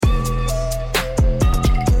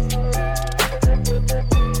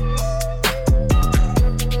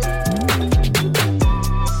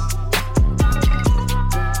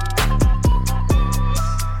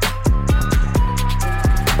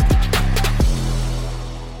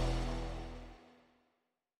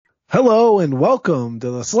Hello and welcome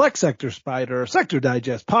to the Select Sector Spider Sector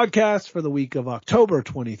Digest podcast for the week of October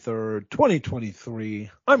 23rd, 2023.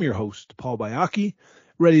 I'm your host, Paul Bayaki,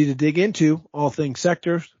 ready to dig into all things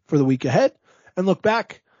sectors for the week ahead and look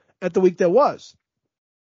back at the week that was.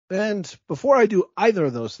 And before I do either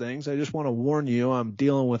of those things, I just want to warn you, I'm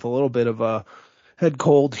dealing with a little bit of a head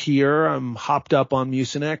cold here. I'm hopped up on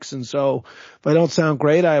Mucinex, and so if I don't sound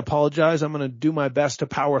great, I apologize. I'm going to do my best to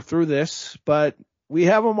power through this, but we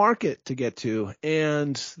have a market to get to,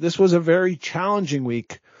 and this was a very challenging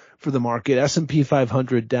week for the market. S&P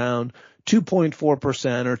 500 down 2.4%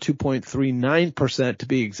 or 2.39% to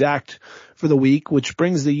be exact for the week, which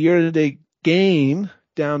brings the year-to-date gain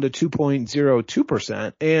down to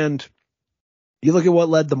 2.02%. And you look at what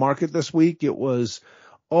led the market this week, it was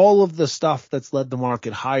all of the stuff that's led the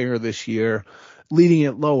market higher this year, leading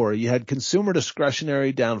it lower. You had consumer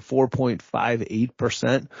discretionary down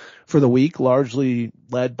 4.58% for the week, largely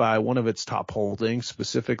led by one of its top holdings,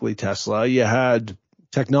 specifically Tesla. You had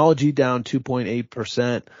technology down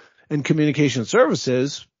 2.8% and communication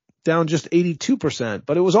services down just 82%.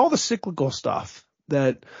 But it was all the cyclical stuff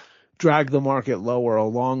that dragged the market lower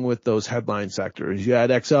along with those headline sectors. You had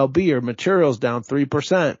XLB or materials down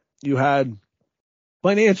 3%. You had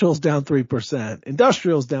financials down 3%,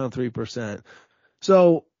 industrials down 3%.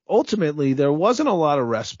 So ultimately, there wasn't a lot of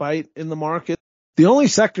respite in the market. The only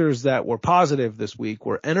sectors that were positive this week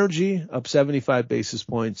were energy, up 75 basis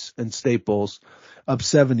points, and staples, up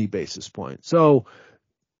 70 basis points. So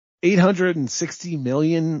 860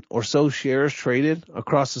 million or so shares traded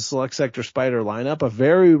across the Select Sector Spider lineup, a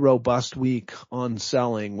very robust week on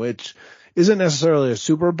selling, which isn't necessarily a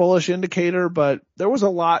super bullish indicator, but there was a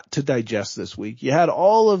lot to digest this week. You had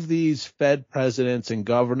all of these Fed presidents and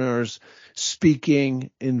governors speaking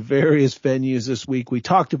in various venues this week. We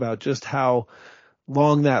talked about just how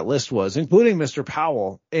long that list was, including Mr.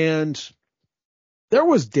 Powell. And there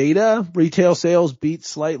was data. Retail sales beat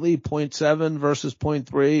slightly, 0.7 versus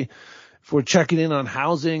 0.3. If we're checking in on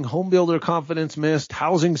housing, home builder confidence missed,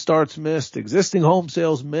 housing starts missed, existing home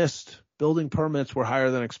sales missed. Building permits were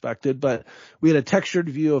higher than expected, but we had a textured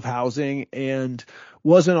view of housing and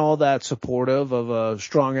wasn't all that supportive of a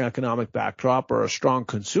strong economic backdrop or a strong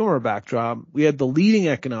consumer backdrop. We had the leading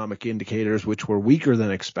economic indicators, which were weaker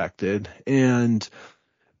than expected. And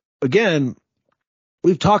again,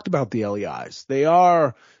 we've talked about the LEIs. They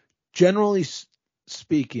are generally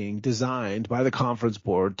speaking designed by the Conference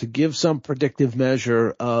Board to give some predictive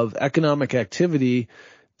measure of economic activity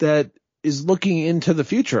that is looking into the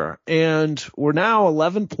future. And we're now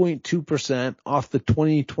 11.2% off the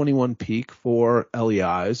 2021 peak for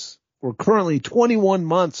LEIs. We're currently 21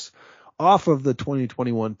 months off of the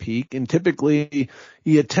 2021 peak. And typically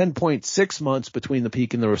you get 10.6 months between the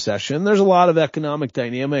peak and the recession. There's a lot of economic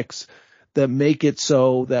dynamics that make it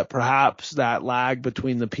so that perhaps that lag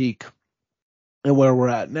between the peak and where we're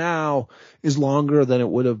at now is longer than it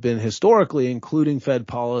would have been historically, including Fed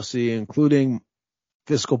policy, including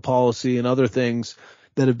fiscal policy and other things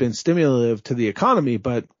that have been stimulative to the economy.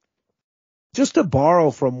 But just to borrow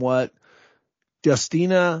from what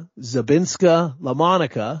Justina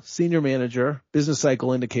Zabinska-Lamonica, senior manager, business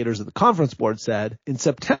cycle indicators at the Conference Board, said, in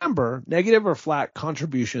September, negative or flat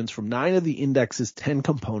contributions from 9 of the index's 10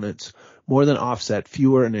 components more than offset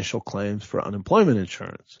fewer initial claims for unemployment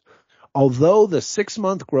insurance. Although the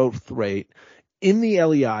 6-month growth rate in the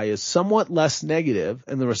LEI is somewhat less negative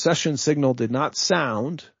and the recession signal did not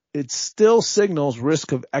sound, it still signals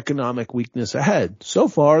risk of economic weakness ahead. So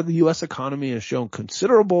far, the U.S. economy has shown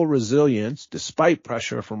considerable resilience despite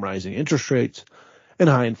pressure from rising interest rates and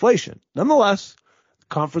high inflation. Nonetheless, the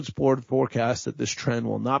Conference Board forecasts that this trend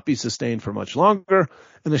will not be sustained for much longer,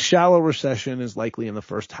 and a shallow recession is likely in the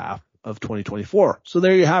first half of 2024. So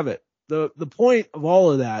there you have it. The point of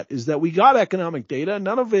all of that is that we got economic data.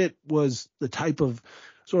 None of it was the type of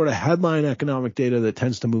sort of headline economic data that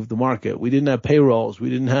tends to move the market. We didn't have payrolls. We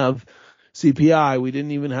didn't have CPI. We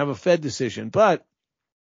didn't even have a Fed decision. But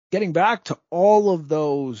getting back to all of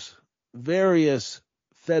those various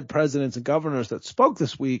Fed presidents and governors that spoke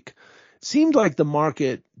this week, seemed like the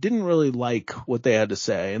market didn't really like what they had to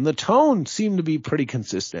say. And the tone seemed to be pretty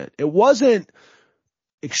consistent. It wasn't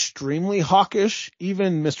extremely hawkish.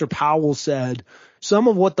 Even Mr. Powell said some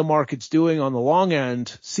of what the market's doing on the long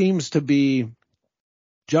end seems to be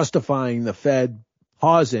justifying the Fed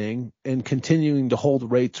pausing and continuing to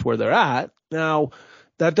hold rates where they're at. Now,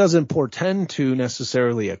 that doesn't portend to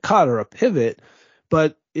necessarily a cut or a pivot,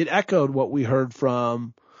 but it echoed what we heard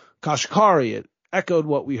from Kashkari. It echoed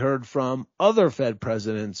what we heard from other Fed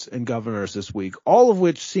presidents and governors this week, all of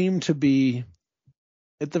which seem to be,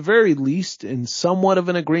 at the very least, in somewhat of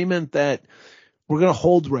an agreement that we're going to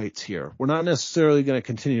hold rates here. We're not necessarily going to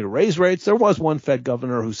continue to raise rates. There was one Fed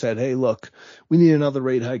governor who said, hey, look, we need another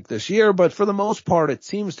rate hike this year. But for the most part, it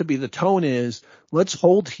seems to be the tone is let's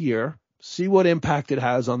hold here, see what impact it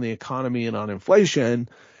has on the economy and on inflation,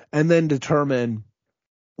 and then determine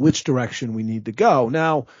which direction we need to go.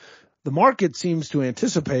 Now, the market seems to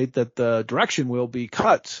anticipate that the direction will be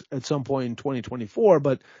cut at some point in 2024,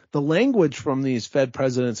 but the language from these Fed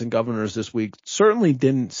presidents and governors this week certainly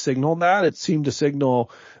didn't signal that. It seemed to signal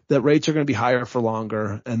that rates are going to be higher for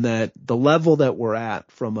longer and that the level that we're at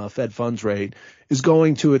from a Fed funds rate is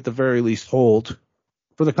going to, at the very least, hold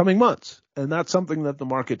for the coming months. And that's something that the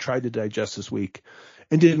market tried to digest this week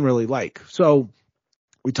and didn't really like. So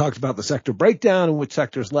we talked about the sector breakdown and which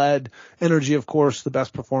sectors led. Energy, of course, the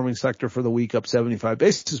best performing sector for the week, up 75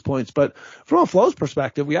 basis points. But from a flows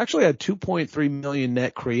perspective, we actually had 2.3 million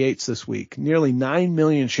net creates this week, nearly 9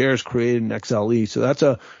 million shares created in XLE. So that's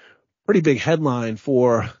a pretty big headline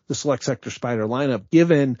for the select sector spider lineup,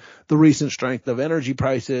 given the recent strength of energy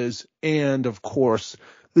prices and, of course,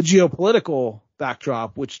 the geopolitical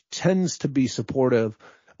backdrop, which tends to be supportive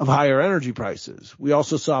of higher energy prices. We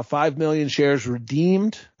also saw 5 million shares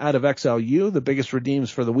redeemed out of XLU, the biggest redeems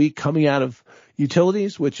for the week coming out of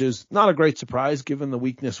utilities, which is not a great surprise given the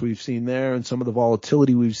weakness we've seen there and some of the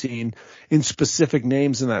volatility we've seen in specific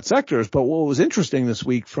names in that sectors. But what was interesting this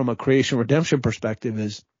week from a creation redemption perspective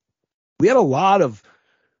is we had a lot of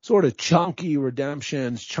sort of chunky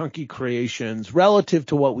redemptions, chunky creations relative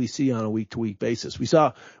to what we see on a week-to-week basis. We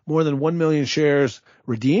saw more than 1 million shares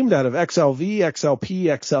redeemed out of XLV, XLP,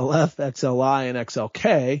 XLF, XLI, and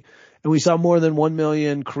XLK. And we saw more than 1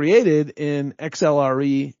 million created in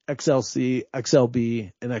XLRE, XLC,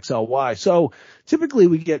 XLB, and XLY. So typically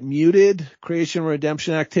we get muted creation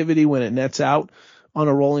redemption activity when it nets out on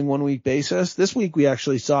a rolling 1 week basis. This week we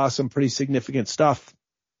actually saw some pretty significant stuff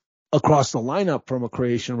across the lineup from a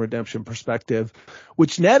creation redemption perspective,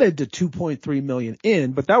 which netted to 2.3 million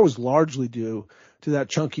in, but that was largely due to that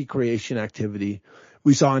chunky creation activity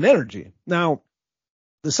we saw in energy. Now,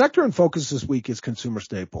 the sector in focus this week is consumer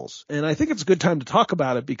staples, and I think it's a good time to talk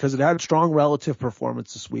about it because it had strong relative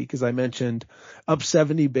performance this week, as I mentioned, up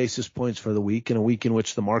 70 basis points for the week in a week in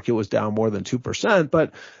which the market was down more than 2%.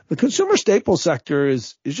 But the consumer staples sector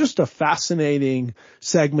is just a fascinating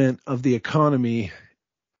segment of the economy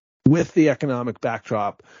with the economic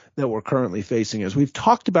backdrop that we're currently facing. As we've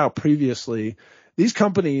talked about previously, these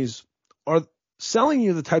companies are selling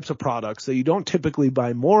you the types of products that you don't typically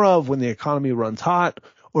buy more of when the economy runs hot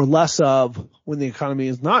or less of when the economy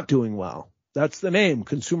is not doing well. That's the name,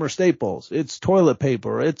 consumer staples. It's toilet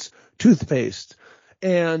paper, it's toothpaste.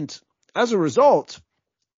 And as a result,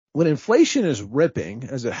 when inflation is ripping,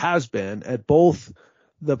 as it has been at both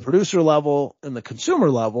the producer level and the consumer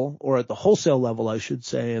level, or at the wholesale level, I should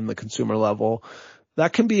say, and the consumer level,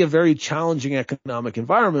 that can be a very challenging economic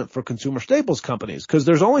environment for consumer staples companies because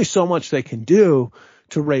there's only so much they can do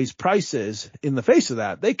to raise prices in the face of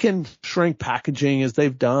that. They can shrink packaging as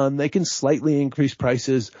they've done. They can slightly increase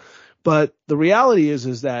prices. But the reality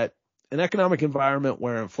is that an economic environment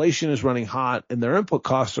where inflation is running hot and their input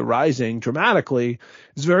costs are rising dramatically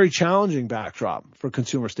is a very challenging backdrop for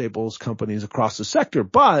consumer staples companies across the sector.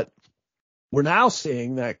 But we're now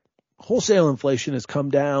seeing that wholesale inflation has come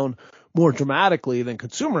down more dramatically than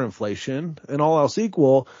consumer inflation, and all else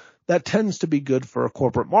equal, that tends to be good for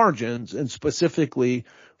corporate margins and specifically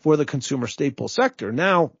for the consumer staples sector.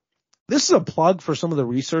 Now, this is a plug for some of the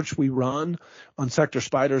research we run on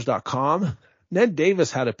sectorspiders.com. Ned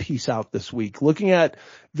Davis had a piece out this week looking at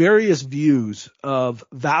various views of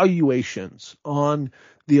valuations on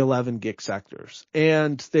the 11 gig sectors.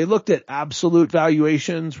 And they looked at absolute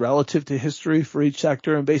valuations relative to history for each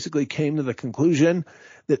sector and basically came to the conclusion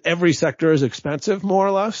that every sector is expensive, more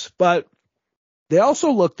or less. But they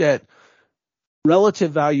also looked at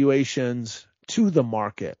relative valuations to the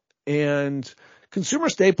market. And consumer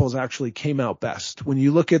staples actually came out best when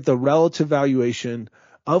you look at the relative valuation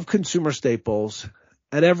of consumer staples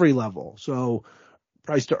at every level. So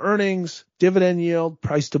price to earnings, dividend yield,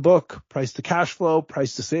 price to book, price to cash flow,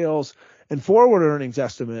 price to sales, and forward earnings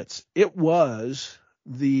estimates. It was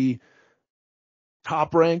the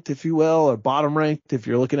top ranked, if you will, or bottom ranked, if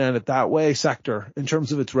you're looking at it that way, sector in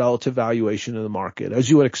terms of its relative valuation in the market. As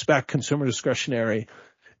you would expect, consumer discretionary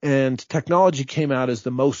and technology came out as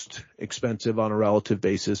the most expensive on a relative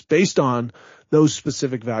basis based on those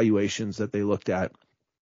specific valuations that they looked at.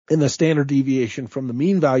 And the standard deviation from the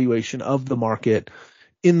mean valuation of the market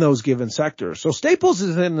in those given sectors. So Staples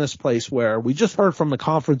is in this place where we just heard from the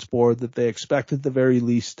conference board that they expect at the very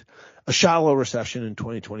least a shallow recession in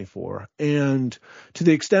 2024. And to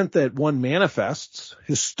the extent that one manifests,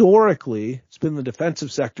 historically, it's been the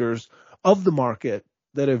defensive sectors of the market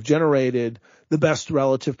that have generated the best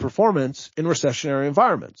relative performance in recessionary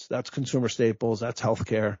environments. That's consumer staples, that's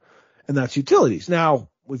healthcare, and that's utilities. Now,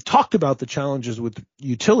 we've talked about the challenges with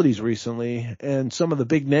utilities recently and some of the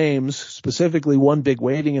big names, specifically one big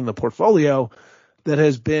weighting in the portfolio that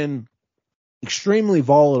has been extremely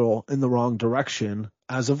volatile in the wrong direction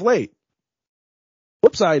as of late.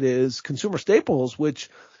 Flip side is consumer staples, which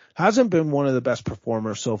hasn't been one of the best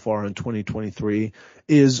performers so far in 2023,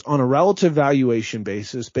 is on a relative valuation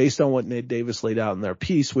basis based on what Nate Davis laid out in their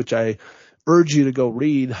piece, which I urge you to go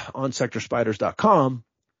read on sectorspiders.com,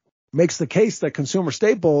 makes the case that consumer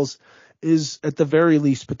staples is at the very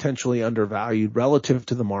least potentially undervalued relative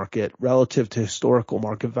to the market, relative to historical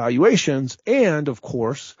market valuations. And of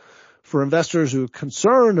course, for investors who are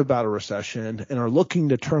concerned about a recession and are looking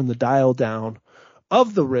to turn the dial down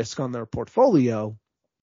of the risk on their portfolio,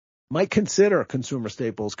 might consider consumer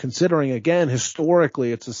staples, considering, again,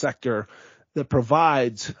 historically, it's a sector that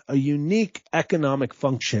provides a unique economic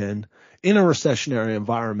function in a recessionary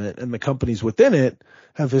environment, and the companies within it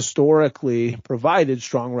have historically provided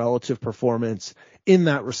strong relative performance in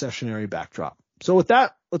that recessionary backdrop. So with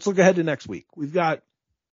that, let's look ahead to next week. We've got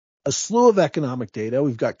a slew of economic data.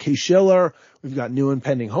 We've got Case-Shiller. We've got new and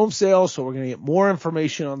pending home sales. So we're going to get more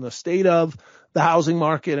information on the state of the housing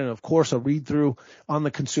market and, of course, a read through on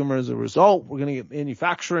the consumer as a result. We're going to get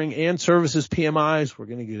manufacturing and services PMIs. We're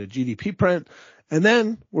going to get a GDP print. And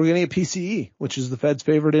then we're going to get PCE, which is the Fed's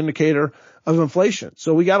favorite indicator of inflation.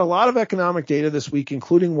 So we got a lot of economic data this week,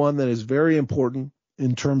 including one that is very important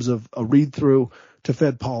in terms of a read through to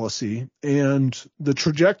Fed policy. And the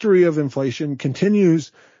trajectory of inflation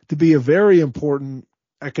continues to be a very important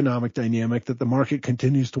economic dynamic that the market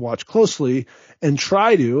continues to watch closely and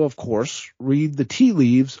try to, of course, read the tea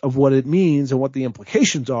leaves of what it means and what the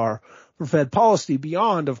implications are for Fed policy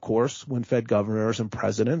beyond, of course, when Fed governors and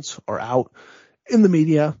presidents are out in the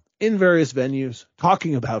media, in various venues,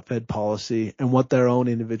 talking about Fed policy and what their own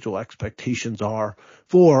individual expectations are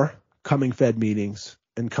for coming Fed meetings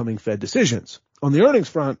and coming Fed decisions. On the earnings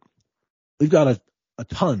front, we've got a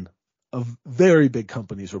ton of very big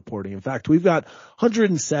companies reporting. In fact, we've got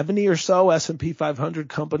 170 or so S&P 500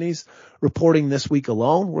 companies reporting this week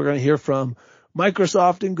alone. We're going to hear from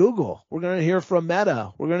Microsoft and Google. We're going to hear from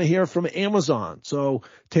Meta. We're going to hear from Amazon. So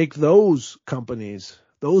take those companies.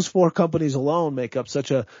 Those four companies alone make up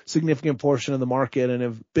such a significant portion of the market and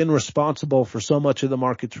have been responsible for so much of the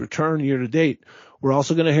market's return year to date. We're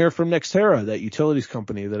also going to hear from Nextera, that utilities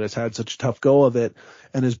company that has had such a tough go of it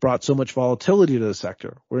and has brought so much volatility to the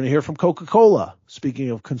sector. We're going to hear from Coca-Cola,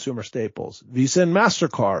 speaking of consumer staples, Visa and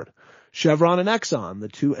MasterCard, Chevron and Exxon, the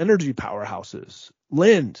two energy powerhouses,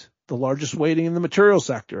 Lind, the largest weighting in the materials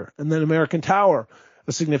sector, and then American Tower,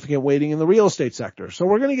 a significant weighting in the real estate sector. So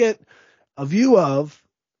we're going to get a view of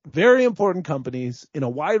very important companies in a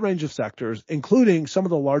wide range of sectors, including some of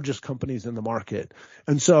the largest companies in the market.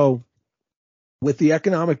 And so with the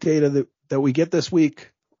economic data that we get this week,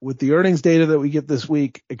 with the earnings data that we get this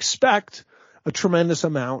week, expect a tremendous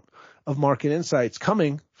amount of market insights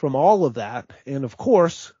coming from all of that. And of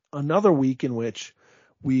course, another week in which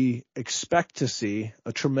we expect to see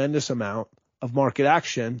a tremendous amount of market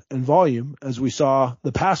action and volume, as we saw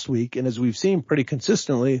the past week and as we've seen pretty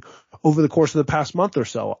consistently over the course of the past month or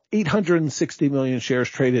so. 860 million shares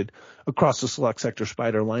traded across the select sector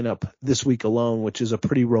SPDR lineup this week alone, which is a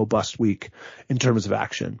pretty robust week in terms of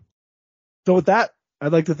action. So with that,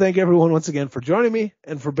 I'd like to thank everyone once again for joining me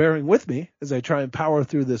and for bearing with me as I try and power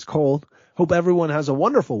through this cold. Hope everyone has a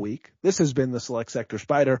wonderful week. This has been the Select Sector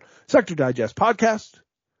SPDR Sector Digest podcast.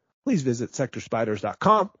 Please visit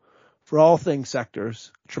sectorspiders.com. For all things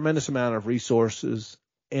sectors, a tremendous amount of resources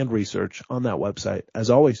and research on that website. As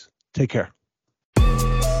always, take care.